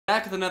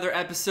Back with another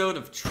episode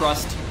of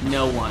Trust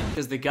No One.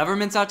 Because the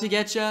government's out to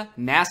get ya,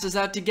 NASA's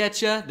out to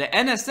get ya, the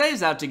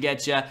NSA's out to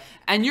get ya,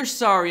 and your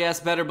sorry ass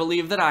better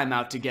believe that I'm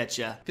out to get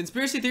ya.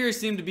 Conspiracy theories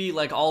seem to be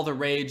like all the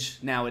rage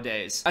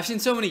nowadays. I've seen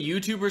so many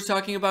YouTubers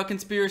talking about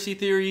conspiracy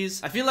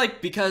theories. I feel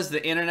like because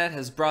the internet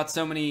has brought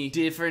so many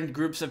different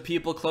groups of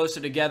people closer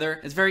together,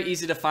 it's very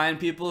easy to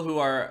find people who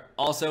are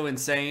also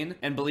insane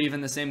and believe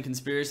in the same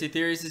conspiracy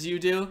theories as you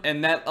do,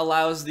 and that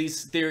allows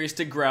these theories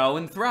to grow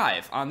and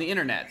thrive on the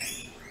internet.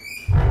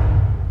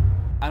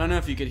 I don't know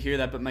if you could hear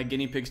that, but my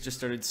guinea pigs just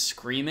started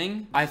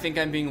screaming. I think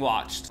I'm being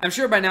watched. I'm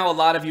sure by now a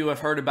lot of you have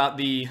heard about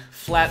the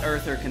flat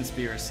earther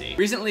conspiracy.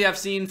 Recently, I've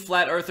seen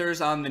flat earthers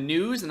on the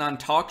news and on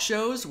talk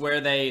shows where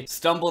they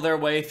stumble their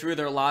way through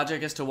their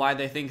logic as to why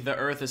they think the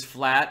earth is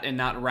flat and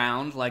not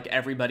round like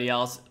everybody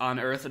else on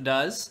earth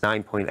does.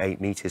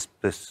 9.8 meters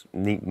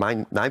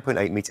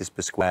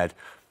per squared.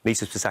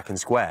 Meters per second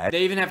squared.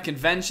 They even have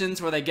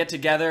conventions where they get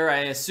together, I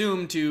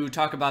assume, to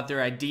talk about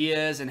their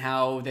ideas and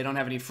how they don't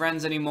have any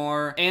friends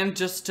anymore, and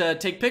just to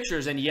take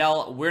pictures and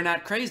yell, "We're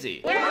not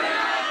crazy." We're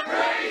not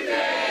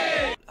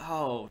crazy!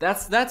 Oh,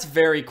 that's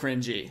very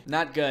cringy.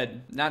 Not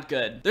good. Not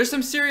good. There's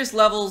some serious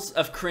levels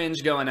of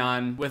cringe going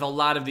on with a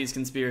lot of these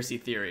conspiracy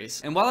theories.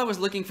 And while I was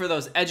looking for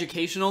those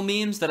educational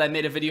memes that I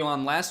made a video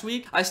on last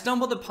week, I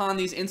stumbled upon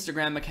these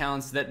Instagram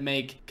accounts that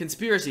make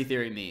conspiracy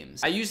theory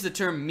memes. I use the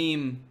term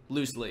meme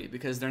loosely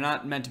because they're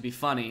not meant to be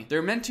funny.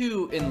 They're meant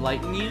to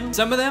enlighten you.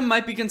 Some of them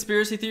might be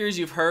conspiracy theories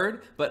you've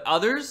heard, but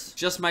others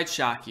just might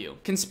shock you.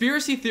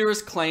 Conspiracy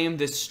theorists claim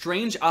this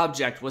strange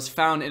object was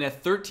found in a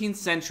 13th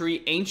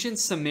century ancient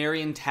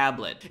Sumerian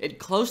tablet. It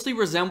closely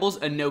resembles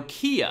a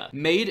Nokia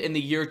made in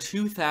the year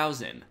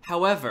 2000.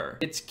 However,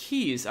 its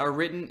keys are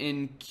written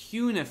in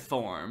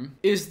cuneiform.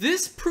 Is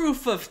this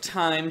proof of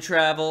time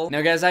travel?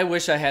 Now guys, I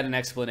wish I had an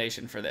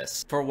explanation for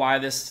this, for why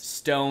this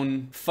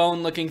stone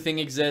phone looking thing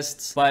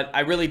exists, but I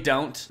really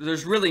don't.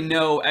 There's really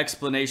no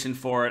explanation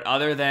for it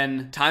other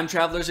than time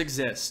travelers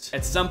exist.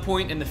 At some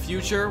point in the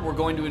future, we're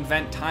going to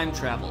invent time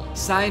travel.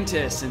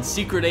 Scientists and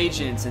secret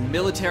agents and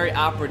military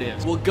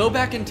operatives will go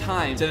back in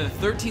time to the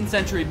 13th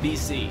century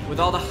BC with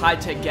all the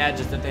high-tech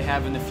gadgets that they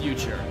have in the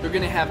future. They're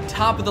gonna have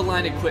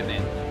top-of-the-line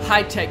equipment,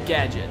 high-tech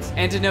gadgets,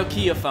 and a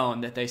Nokia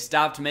phone that they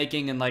stopped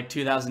making in like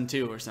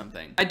 2002 or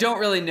something. I don't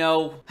really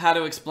know how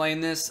to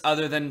explain this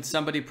other than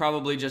somebody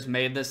probably just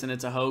made this and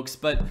it's a hoax,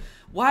 but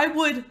why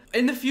would,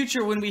 in the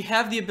future when we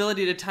have the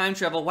ability to time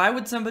travel, why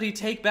would somebody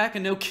take back a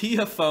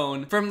Nokia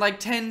phone from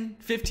like 10,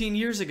 15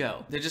 years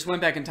ago? They just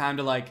went back in time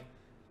to like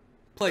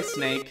play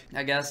Snake,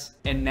 I guess.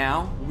 And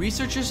now,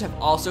 researchers have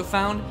also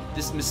found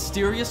this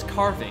mysterious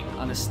carving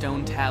on a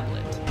stone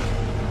tablet.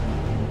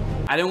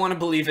 I didn't want to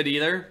believe it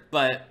either,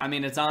 but I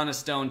mean, it's on a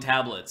stone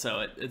tablet,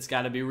 so it's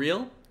gotta be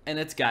real, and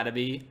it's gotta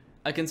be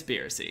a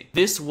conspiracy.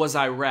 This was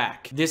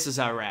Iraq. This is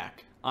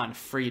Iraq on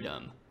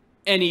freedom.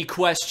 Any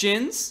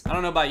questions? I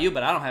don't know about you,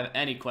 but I don't have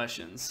any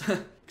questions.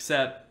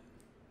 Except,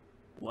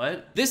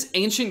 what? This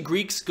ancient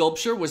Greek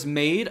sculpture was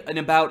made in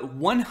about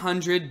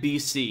 100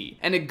 BC,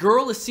 and a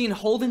girl is seen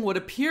holding what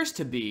appears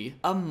to be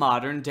a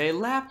modern-day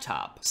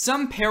laptop.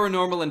 Some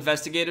paranormal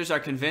investigators are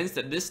convinced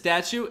that this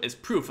statue is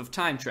proof of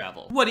time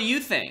travel. What do you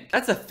think?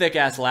 That's a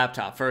thick-ass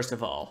laptop, first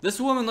of all.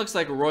 This woman looks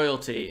like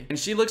royalty, and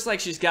she looks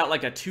like she's got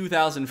like a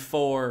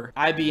 2004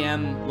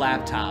 IBM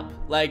laptop.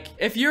 Like,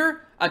 if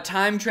you're a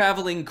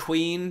time-traveling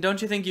queen, don't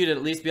you think you'd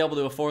at least be able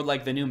to afford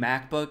like the new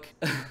MacBook?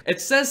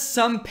 It says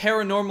some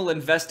paranormal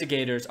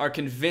investigators are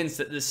convinced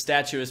that this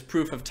statue is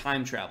proof of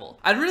time travel.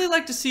 I'd really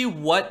like to see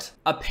what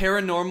a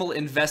paranormal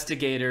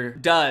investigator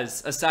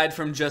does aside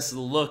from just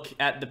look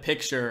at the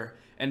picture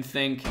and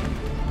think,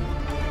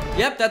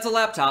 yep, that's a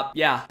laptop.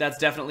 Yeah, that's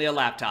definitely a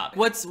laptop.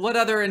 What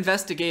other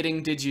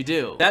investigating did you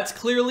do? That's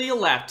clearly a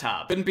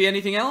laptop. Couldn't be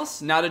anything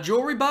else? Not a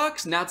jewelry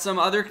box? Not some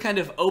other kind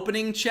of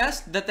opening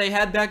chest that they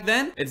had back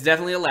then? It's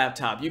definitely a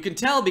laptop. You can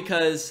tell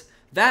because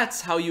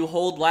that's how you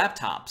hold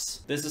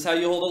laptops. This is how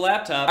you hold a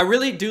laptop. I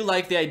really do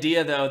like the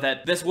idea though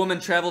that this woman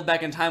traveled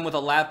back in time with a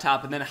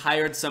laptop and then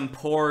hired some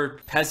poor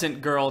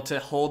peasant girl to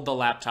hold the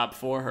laptop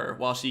for her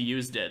while she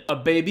used it. A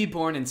baby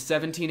born in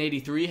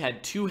 1783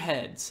 had two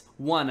heads,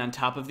 one on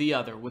top of the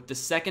other, with the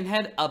second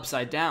head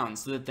upside down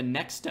so that the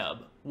neck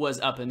stub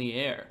was up in the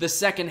air. The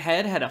second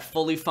head had a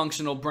fully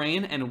functional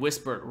brain and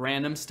whispered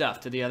random stuff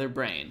to the other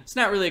brain. It's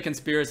not really a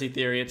conspiracy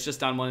theory, it's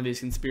just on one of these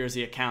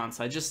conspiracy accounts.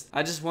 I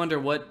just wonder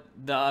what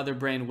the other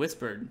brain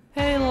whispered.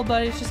 Hey little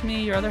buddy, it's just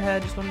me, your other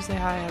head, just wanted to say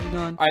hi, how you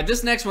doing? Alright,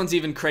 this next one's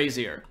even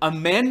crazier. A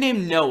man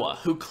named Noah,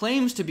 who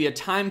claims to be a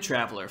time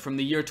traveler from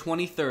the year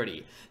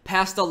 2030,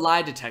 passed a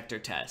lie detector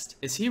test.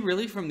 Is he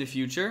really from the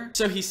future?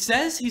 So he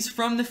says he's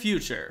from the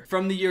future,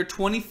 from the year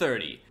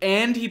 2030,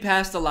 and he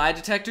passed a lie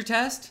detector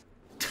test?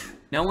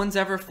 No one's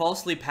ever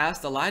falsely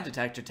passed a lie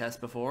detector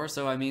test before,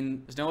 so I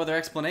mean, there's no other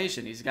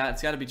explanation. It's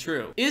gotta be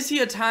true. Is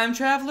he a time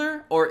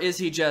traveler, or is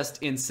he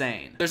just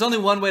insane? There's only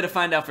one way to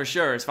find out for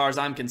sure, as far as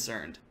I'm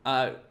concerned.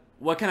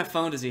 What kind of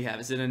phone does he have?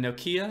 Is it a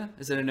Nokia?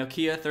 Is it a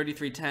Nokia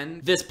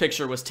 3310? This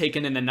picture was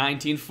taken in the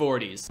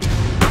 1940s.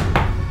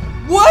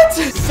 What?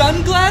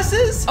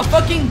 Sunglasses? A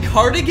fucking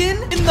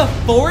cardigan in the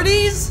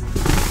 40s?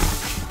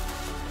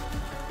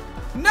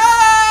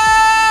 No!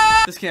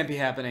 This can't be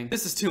happening.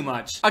 This is too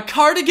much. A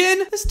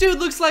cardigan? This dude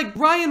looks like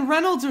Ryan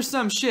Reynolds or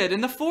some shit in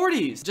the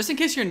 40s. Just in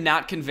case you're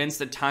not convinced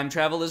that time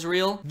travel is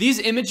real, these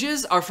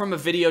images are from a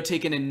video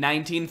taken in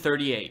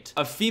 1938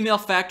 of female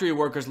factory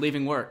workers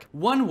leaving work.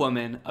 One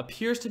woman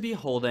appears to be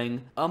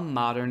holding a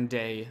modern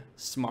day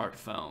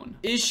smartphone.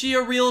 Is she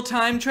a real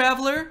time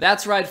traveler?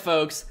 That's right,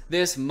 folks.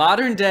 This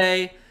modern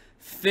day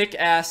thick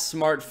ass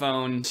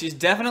smartphone. She's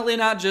definitely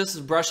not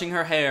just brushing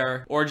her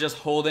hair or just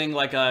holding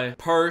like a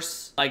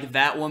purse like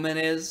that woman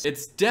is.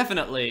 It's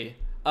definitely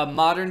a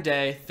modern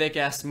day thick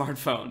ass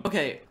smartphone.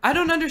 Okay, I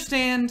don't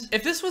understand.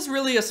 If this was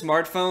really a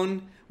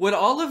smartphone, would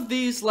all of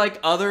these like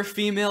other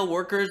female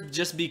workers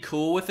just be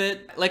cool with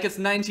it? Like it's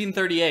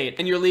 1938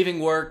 and you're leaving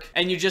work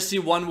and you just see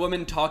one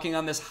woman talking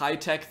on this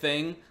high-tech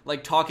thing,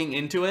 like talking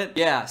into it.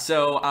 Yeah,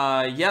 so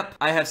yep,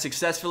 I have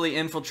successfully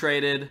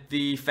infiltrated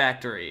the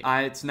factory.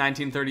 It's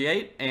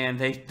 1938 and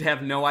they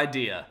have no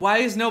idea. Why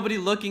is nobody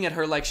looking at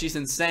her like she's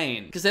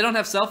insane? Because they don't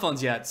have cell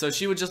phones yet, so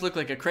she would just look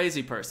like a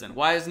crazy person.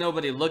 Why is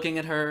nobody looking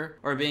at her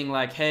or being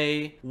like,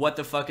 hey, what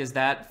the fuck is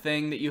that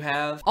thing that you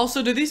have?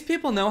 Also, do these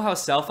people know how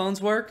cell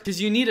phones work?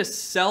 Because you need a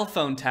cell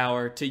phone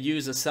tower to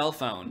use a cell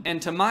phone.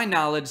 And to my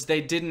knowledge,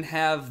 they didn't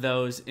have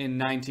those in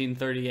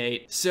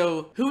 1938.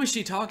 So who is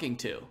she talking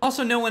to?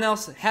 Also, no one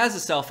else has a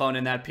cell phone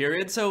in that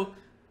period, so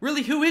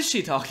really, who is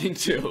she talking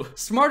to?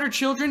 Smarter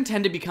children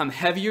tend to become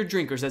heavier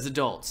drinkers as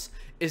adults.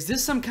 Is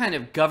this some kind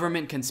of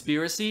government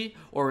conspiracy,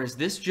 or is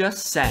this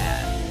just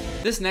sad?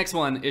 This next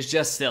one is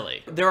just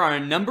silly. There are a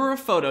number of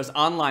photos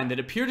online that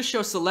appear to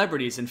show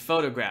celebrities in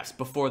photographs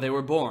before they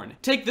were born.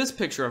 Take this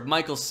picture of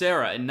Michael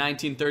Cera in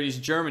 1930s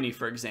Germany,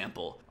 for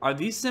example. Are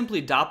these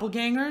simply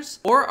doppelgangers,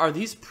 or are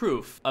these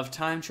proof of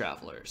time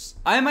travelers?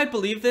 I might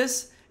believe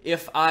this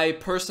if I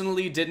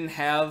personally didn't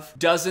have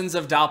dozens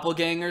of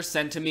doppelgangers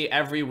sent to me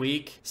every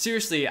week.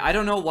 Seriously, I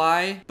don't know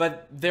why,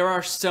 but there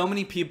are so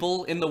many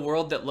people in the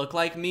world that look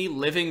like me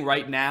living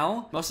right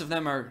now. Most of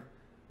them are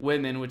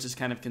women, which is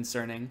kind of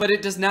concerning. But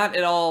it does not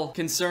at all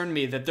concern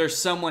me that there's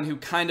someone who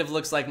kind of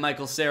looks like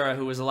Michael Cera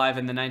who was alive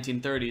in the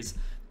 1930s.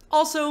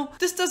 Also,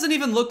 this doesn't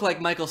even look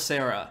like Michael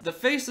Cera. The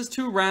face is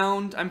too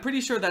round. I'm pretty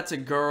sure that's a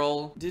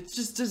girl. It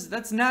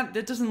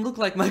doesn't look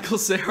like Michael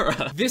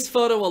Cera. This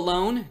photo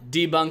alone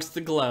debunks the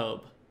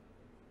globe.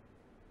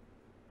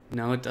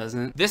 No, it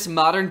doesn't. This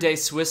modern-day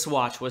Swiss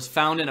watch was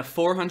found in a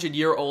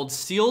 400-year-old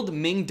sealed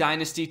Ming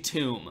Dynasty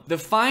tomb. The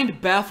find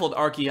baffled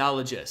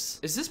archaeologists.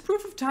 Is this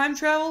proof of time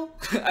travel?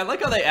 I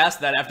like how they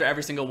asked that after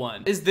every single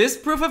one. Is this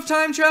proof of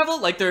time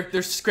travel? Like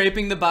they're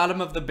scraping the bottom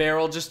of the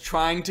barrel just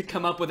trying to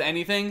come up with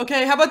anything.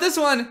 Okay, how about this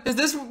one? Is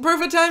this proof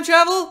of time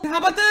travel? How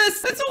about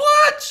this? It's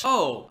a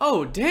watch!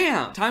 Oh,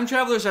 damn. Time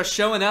travelers are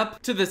showing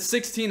up to the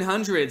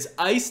 1600s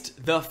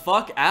iced the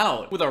fuck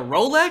out with a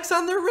Rolex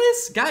on their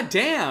wrist? God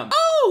damn.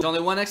 Oh! There's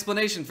only one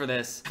explanation for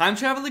this. Time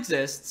travel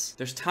exists.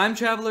 There's time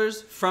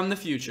travelers from the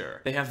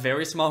future. They have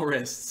very small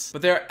wrists,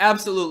 but they're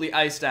absolutely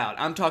iced out.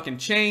 I'm talking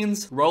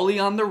chains, rolly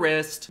on the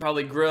wrist,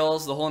 probably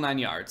grills, the whole 9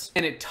 yards.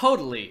 And it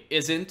totally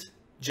isn't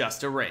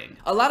just a ring.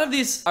 A lot of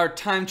these are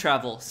time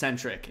travel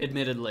centric,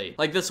 admittedly.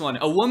 Like this one,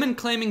 a woman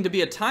claiming to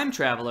be a time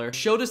traveler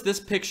showed us this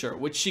picture,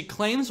 which she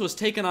claims was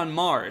taken on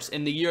Mars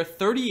in the year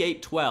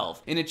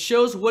 3812, and it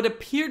shows what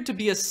appeared to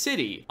be a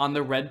city on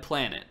the red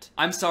planet.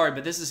 I'm sorry,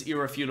 but this is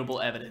irrefutable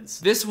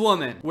evidence. This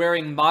woman,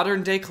 wearing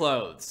modern day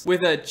clothes,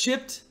 with a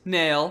chipped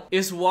nail,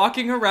 is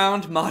walking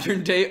around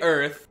modern day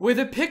Earth with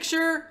a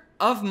picture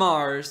of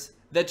Mars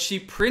that she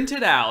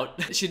printed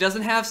out. She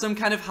doesn't have some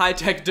kind of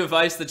high-tech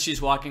device that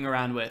she's walking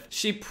around with.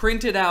 She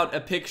printed out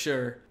a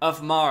picture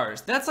of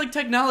Mars. That's like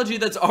technology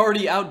that's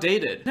already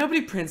outdated.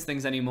 Nobody prints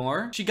things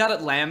anymore. She got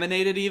it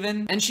laminated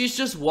even, and she's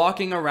just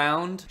walking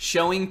around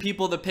showing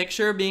people the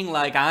picture, being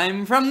like,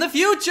 I'm from the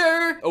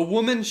future! A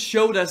woman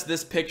showed us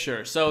this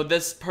picture. So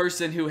this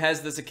person who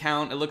has this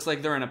account, it looks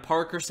like they're in a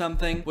park or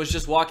something, was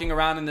just walking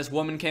around and this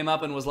woman came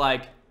up and was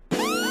like,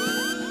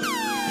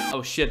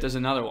 oh shit, there's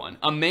another one.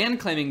 A man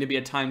claiming to be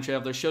a time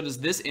traveler showed us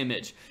this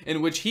image,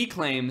 in which he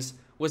claims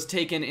was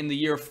taken in the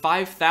year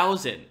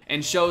 5000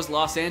 and shows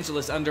Los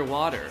Angeles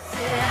underwater.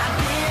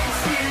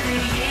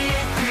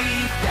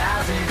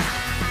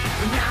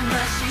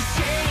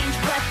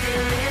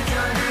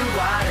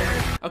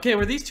 Okay,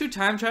 were these two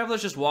time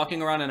travelers just walking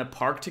around in a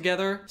park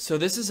together? So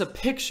this is a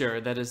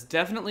picture that is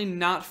definitely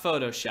not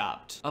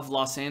photoshopped of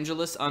Los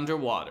Angeles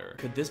underwater.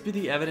 Could this be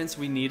the evidence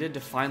we needed to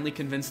finally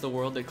convince the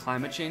world that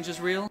climate change is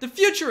real? The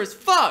future is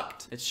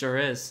fucked! It sure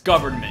is.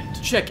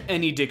 Government. Check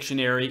any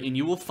dictionary and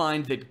you will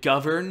find that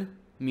govern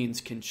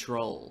means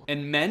control.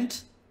 And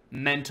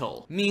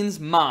mental, means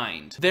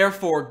mind.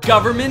 Therefore,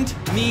 government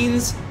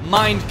means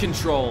mind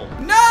control.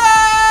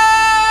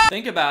 No!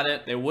 Think about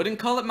it. They wouldn't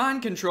call it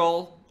mind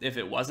control if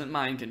it wasn't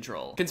mind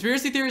control.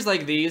 Conspiracy theories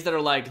like these that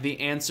are like the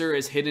answer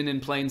is hidden in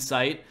plain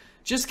sight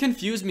just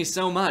confuse me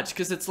so much,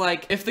 because it's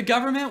like, if the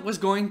government was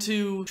going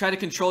to try to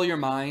control your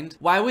mind,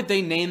 why would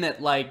they name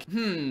it like,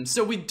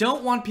 so we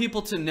don't want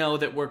people to know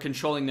that we're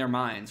controlling their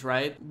minds,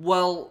 right?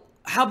 Well,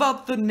 how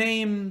about the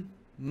name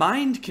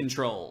mind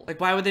control? Like,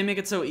 why would they make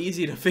it so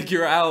easy to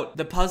figure out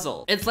the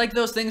puzzle? It's like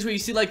those things where you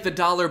see like the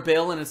dollar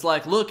bill and it's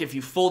like, look, if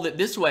you fold it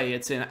this way,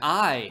 it's an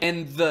eye.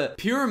 And the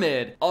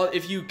pyramid,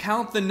 if you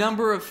count the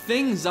number of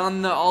things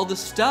on all the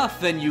stuff,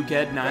 then you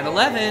get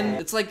 9/11.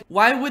 It's like,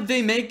 why would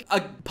they make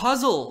a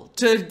puzzle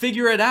to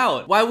figure it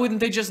out? Why wouldn't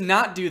they just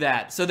not do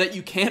that so that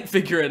you can't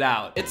figure it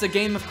out? It's a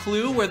game of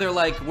Clue where they're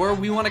like,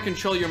 we want to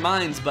control your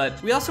minds,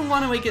 but we also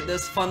want to make it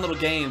this fun little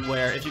game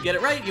where if you get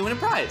it right, you win a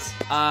prize.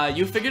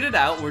 You figured it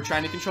out. We're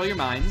trying to control your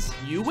minds,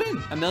 you win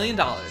 $1 million.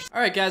 All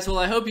right, guys, well,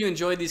 I hope you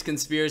enjoyed these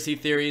conspiracy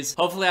theories.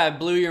 Hopefully I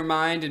blew your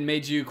mind and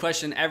made you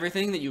question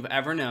everything that you've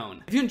ever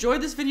known. If you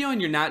enjoyed this video and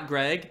you're not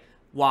Greg,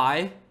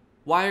 why?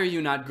 Why are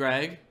you not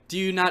Greg? Do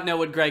you not know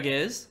what Greg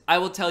is? I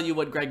will tell you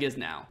what Greg is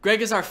now.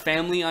 Greg is our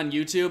family on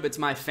YouTube. It's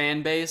my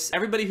fan base.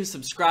 Everybody who's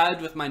subscribed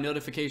with my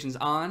notifications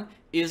on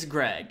is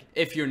Greg.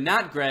 If you're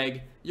not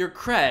Greg, you're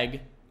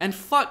Craig, and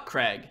fuck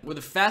Craig. We're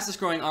the fastest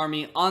growing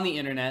army on the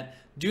internet.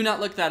 Do not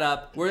look that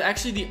up. We're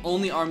actually the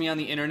only army on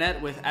the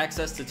internet with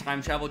access to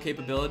time travel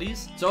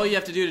capabilities. So all you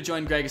have to do to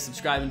join Greg is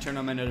subscribe and turn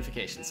on my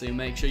notifications. So you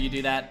make sure you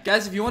do that.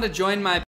 Guys, if you want to join my